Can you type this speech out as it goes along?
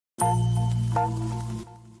Damn,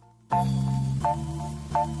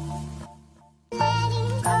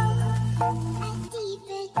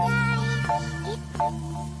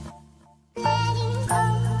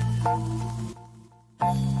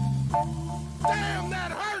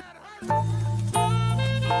 that hurt!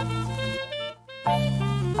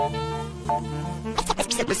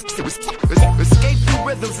 Escape through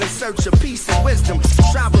rhythms in search of peace and wisdom.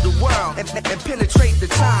 Travel the world and penetrate the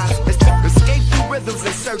times. Escape through rhythms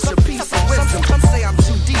in search of peace and wisdom. Some say I'm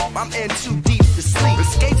too deep, I'm in too deep to sleep.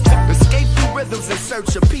 Escape through rhythms in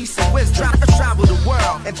search of peace and wisdom. Travel the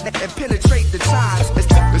world and penetrate the times.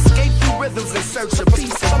 Escape through rhythms in search of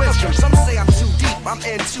peace and wisdom. Some say I'm too deep, I'm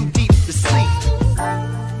in too deep to sleep.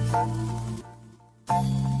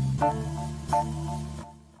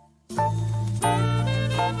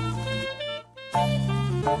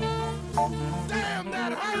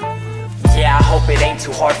 Yeah, I hope it ain't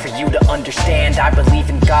too hard for you to understand. I believe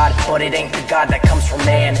in God, but it ain't the God that comes from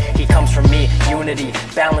man. He comes from me, unity,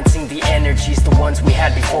 balancing the energies, the ones we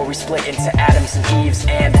had before we split into Adams and Eves.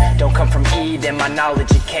 And don't come from Eden, my knowledge,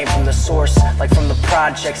 it came from the source. Like from the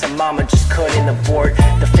projects, and mama just couldn't abort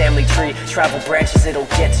the family tree. Travel branches, it'll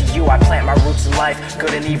get to you. I plant my roots in life,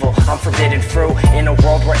 good and evil, I'm forbidden fruit. In a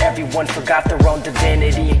world where everyone forgot their own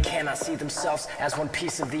divinity and cannot see themselves as one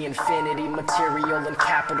piece of the infinity. Material and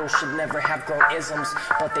capital should never have grown isms,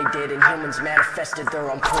 but they did, and humans manifested their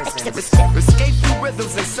own prisons. Escape through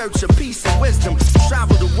rhythms in search of peace and wisdom.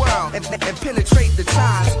 Travel the world and penetrate the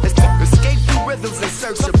times. Escape through rhythms in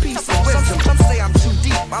search of peace and wisdom. Some say I'm too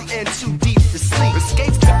deep, I'm in too deep to sleep.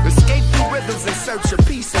 Escape through rhythms in search of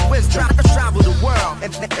peace and wisdom. Travel the world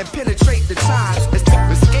and penetrate the times.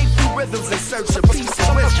 Escape through rhythms in search of peace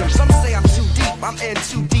and wisdom. Some say I'm too deep, I'm in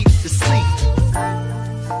too deep to sleep.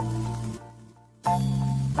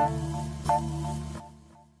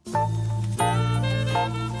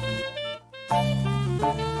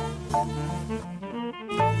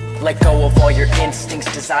 Let go of all your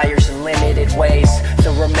instincts, desires, and limited ways.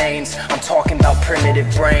 The remains, I'm talking about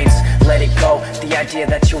primitive brains. Let it go, the idea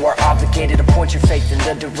that you are obligated to point your faith in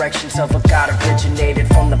the directions of a God originated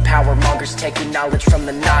from the power mongers, taking knowledge from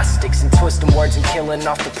the Gnostics and twisting words and killing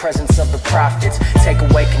off the presence of the prophets. Take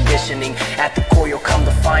away conditioning, at the core you'll come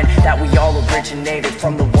to find that we all originated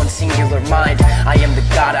from the one singular mind. I am the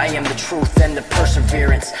God, I am the truth and the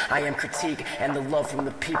perseverance. I am critique and the love from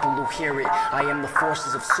the people who hear it. I am the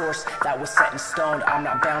forces of source that was set in stone. I'm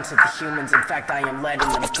not bound to the humans, in fact I am letting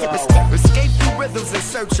them go. Escape through rhythms in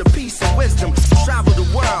search of peace and wisdom. Travel the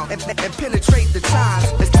world and penetrate the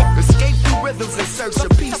times. Escape through rhythms in search of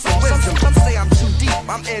peace and wisdom. Some say I'm too deep,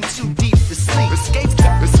 I'm in too deep to sleep. Escape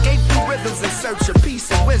through rhythms in search of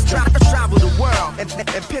peace and wisdom. Travel the world and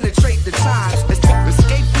penetrate the times.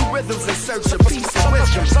 Escape through rhythms in search of peace and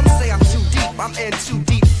wisdom. Some say I'm too deep, I'm in too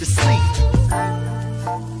deep to sleep.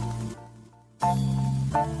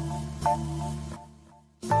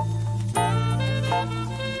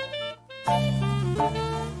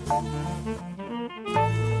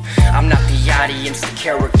 I'm not the audience, the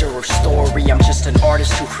character or story. I'm just an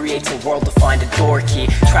artist who creates a world to find a door key.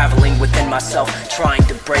 Traveling within myself, trying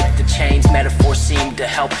to break the chains. Metaphors seem to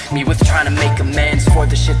help me with trying to make amends for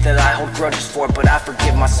the shit that I hold grudges for, but I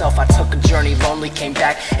forgive myself. I took a journey, lonely, came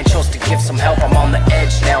back and chose to give some help. I'm on the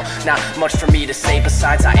edge now, not much for me to say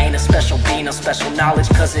besides I ain't a special being, no special knowledge,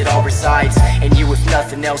 cause it all resides in you if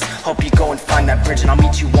nothing else. Hope you go and find that bridge and I'll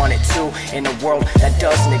meet you on it too. In a world that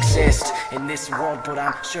doesn't exist in this world, but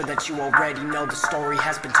I'm sure that you already know the story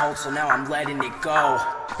has been told, so now I'm letting it go.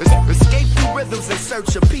 Escape through rhythms in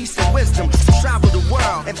search of peace and wisdom. Travel the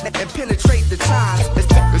world and penetrate the times.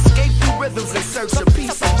 Escape through rhythms in search of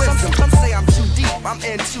peace and wisdom. Some say I'm too deep, I'm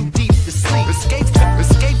in too deep to sleep. Escape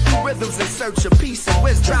through rhythms in search of peace and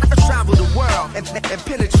wisdom. Travel the world and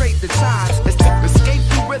penetrate the times. Escape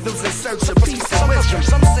through rhythms in search of peace and wisdom.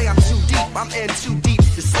 Some say I'm too deep, I'm in too deep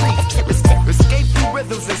to sleep. Escape through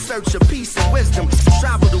rhythms in search of peace and wisdom.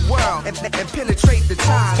 Travel the world and penetrate the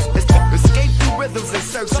times. Escape through rhythms in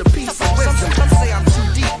search of peace and wisdom. Some say I'm too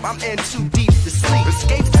deep, I'm in too deep to sleep.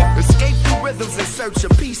 Escape through rhythms in search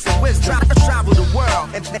of peace and wisdom. Travel the world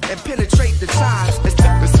and penetrate the times.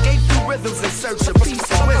 Escape through rhythms in search of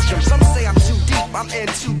peace and wisdom. Some say I'm too deep, I'm in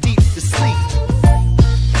too